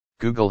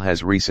Google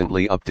has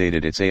recently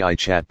updated its AI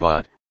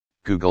chatbot,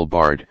 Google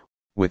Bard,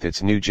 with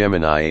its new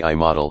Gemini AI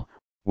model,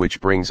 which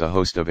brings a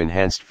host of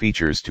enhanced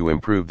features to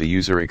improve the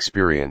user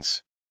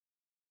experience.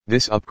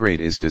 This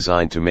upgrade is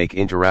designed to make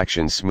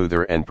interactions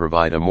smoother and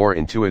provide a more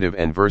intuitive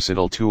and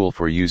versatile tool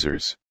for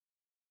users.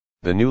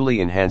 The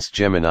newly enhanced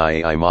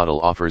Gemini AI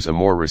model offers a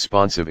more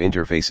responsive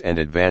interface and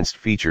advanced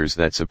features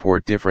that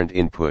support different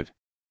input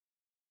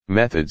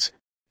methods,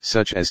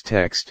 such as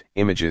text,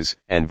 images,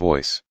 and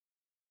voice,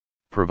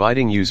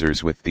 providing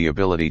users with the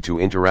ability to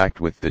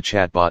interact with the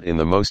chatbot in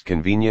the most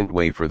convenient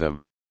way for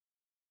them.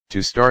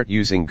 To start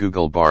using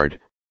Google Bard,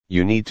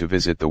 you need to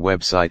visit the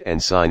website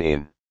and sign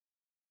in.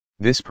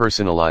 This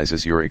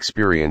personalizes your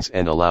experience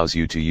and allows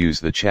you to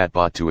use the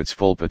chatbot to its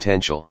full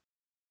potential.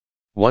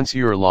 Once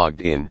you're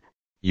logged in,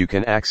 you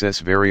can access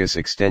various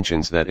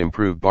extensions that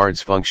improve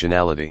Bard's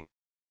functionality,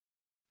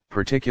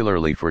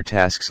 particularly for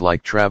tasks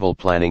like travel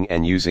planning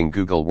and using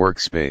Google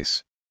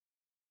Workspace.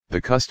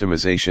 The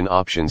customization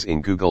options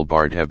in Google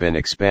Bard have been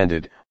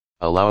expanded,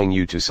 allowing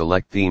you to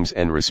select themes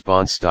and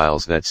response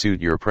styles that suit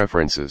your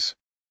preferences.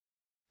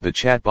 The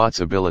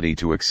chatbot's ability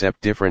to accept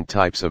different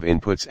types of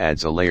inputs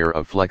adds a layer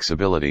of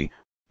flexibility,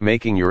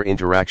 making your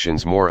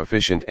interactions more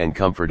efficient and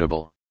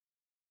comfortable.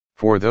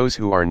 For those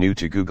who are new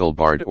to Google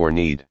Bard or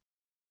need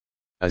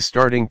a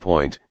starting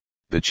point,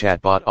 the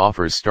chatbot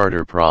offers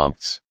starter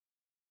prompts.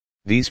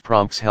 These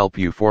prompts help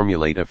you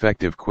formulate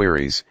effective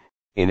queries,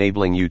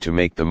 enabling you to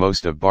make the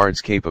most of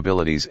Bard's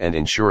capabilities and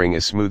ensuring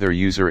a smoother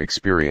user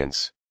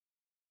experience.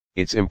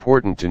 It's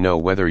important to know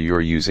whether you're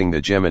using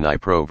the Gemini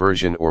Pro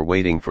version or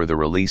waiting for the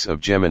release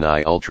of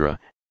Gemini Ultra,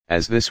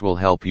 as this will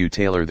help you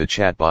tailor the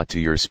chatbot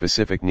to your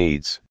specific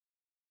needs.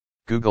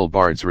 Google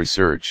Bard's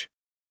research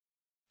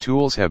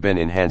tools have been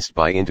enhanced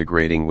by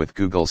integrating with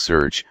Google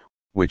Search,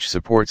 which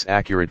supports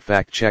accurate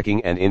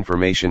fact-checking and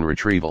information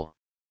retrieval.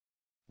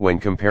 When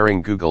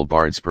comparing Google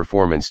Bard's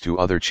performance to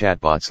other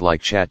chatbots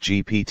like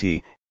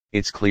ChatGPT,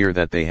 it's clear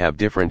that they have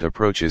different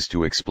approaches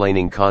to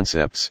explaining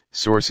concepts,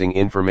 sourcing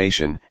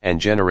information, and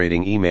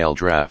generating email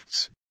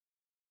drafts.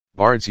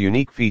 Bard's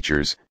unique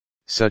features,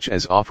 such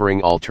as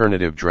offering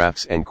alternative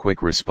drafts and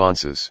quick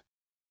responses,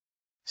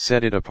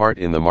 set it apart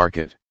in the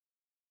market.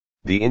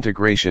 The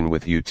integration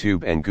with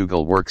YouTube and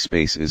Google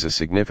Workspace is a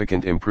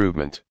significant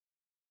improvement.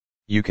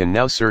 You can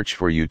now search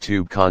for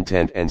YouTube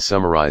content and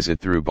summarize it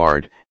through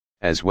Bard,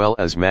 as well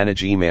as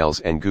manage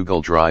emails and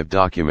Google Drive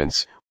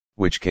documents,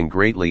 which can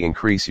greatly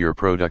increase your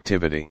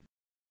productivity.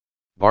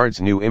 Bard's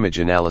new image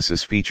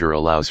analysis feature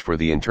allows for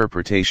the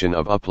interpretation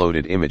of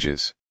uploaded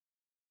images.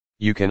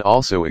 You can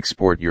also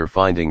export your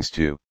findings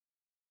to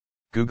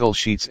Google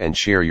Sheets and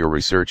share your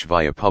research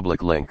via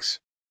public links.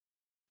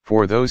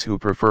 For those who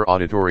prefer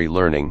auditory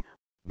learning,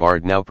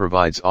 Bard now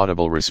provides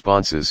audible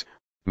responses,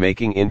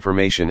 making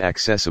information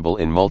accessible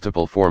in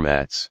multiple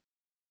formats.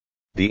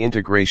 The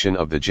integration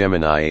of the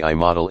Gemini AI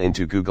model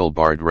into Google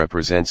Bard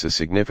represents a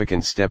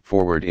significant step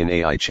forward in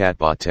AI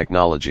chatbot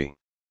technology.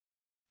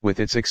 With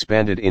its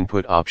expanded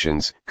input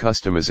options,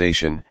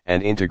 customization,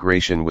 and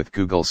integration with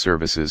Google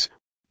services,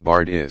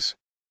 Bard is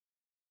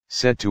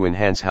set to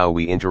enhance how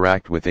we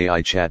interact with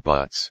AI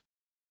chatbots.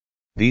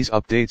 These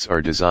updates are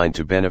designed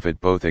to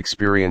benefit both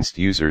experienced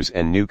users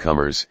and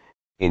newcomers,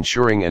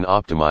 ensuring an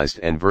optimized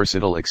and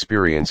versatile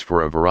experience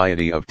for a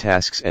variety of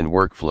tasks and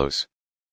workflows.